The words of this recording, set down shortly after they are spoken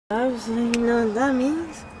Obviously, you know what that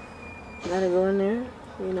means. You gotta go in there,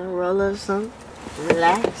 you know, roll up something,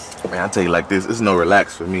 relax. Man, I tell you like this, it's no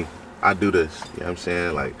relax for me. I do this, you know what I'm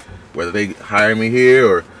saying? Like, whether they hire me here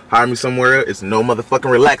or hire me somewhere else, it's no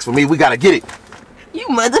motherfucking relax for me. We gotta get it. You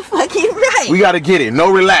motherfucking right. We gotta get it.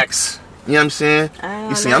 No relax. You know what I'm saying?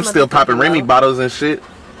 You see, I'm still popping Remy bottles and shit.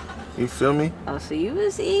 You feel me? Oh, so you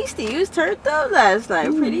was Easty. You was turned up last night.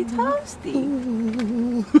 Pretty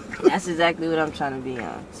toasty. That's exactly what I'm trying to be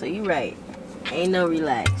on. So you right. Ain't no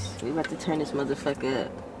relax. We about to turn this motherfucker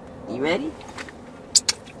up. You ready?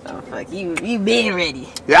 Oh, fuck. You been ready.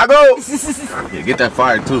 Yeah, I go. Yeah, get that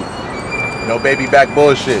fire, too. No baby back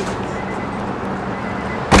bullshit.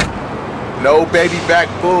 No baby back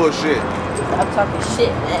bullshit. Stop talking shit,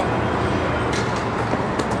 man.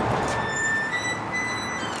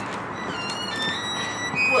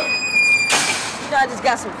 I just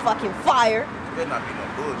got some fucking fire. Better not be no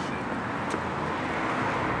bullshit.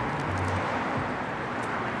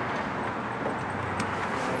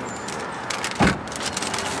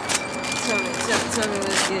 Tell me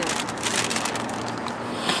what's good.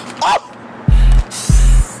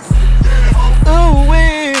 Oh,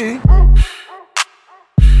 wait.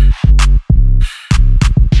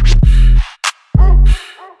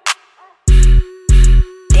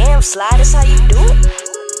 Damn, Slide, that's how you do it?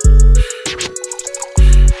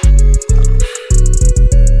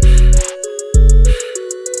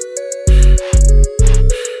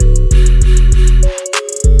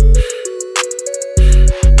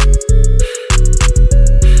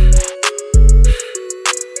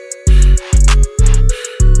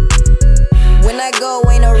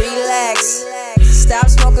 Ain't no relax. Stop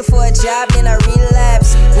smoking for a job, then I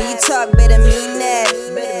relapse. When you talk, better mean that.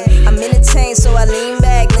 I'm entertained, so I lean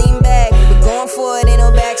back. We're going for it, ain't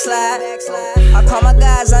no backslide. I call my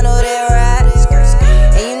guys, I know they're right.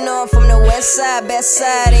 And you know I'm from the west side, best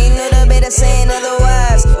side. Ain't no debate saying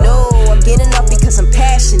otherwise. No, I'm getting off because I'm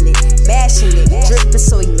passionate, bashing it, dripping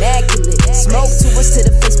so immaculate. Smoke to us to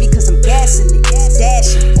the face because I'm gassing it,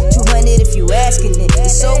 dashing 200 if you asking it.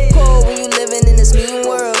 It's so cold when you living in this mean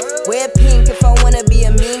world. Wear pink if I wanna be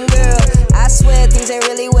a mean girl. I swear things ain't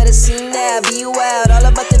really what it seem now. Be wild, all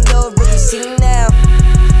about the dope, but you see now.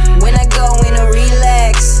 When I go, ain't no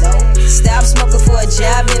relax. Stop smoking for a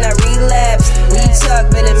job, then I relapse. When you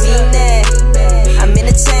talk, better mean that. I'm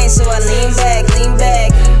entertained, so I lean back.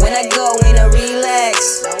 When I go, ain't no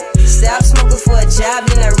relax. Stop smoking for a job,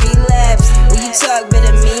 then I relapse. When you talk,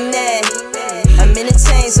 better mean that. I'm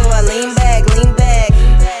entertained, so I lean back.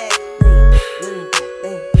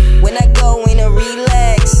 When I go, ain't no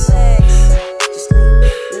relax.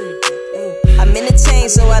 I'm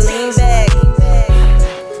entertained, so I lean back.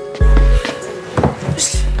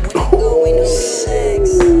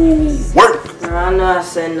 Work! I know I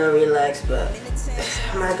said no relax, but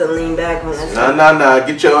I'm gonna have to lean back on that. Nah.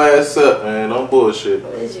 Get your ass up, man. Don't bullshit.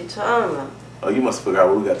 What is you talking about? Oh, you must figure out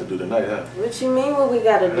what we got to do tonight, huh? What you mean what we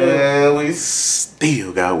gotta do? Man, we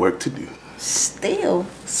still got work to do. Still?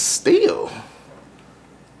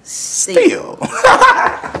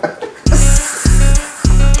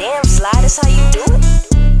 Damn, Slide, that's how you do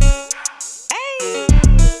it?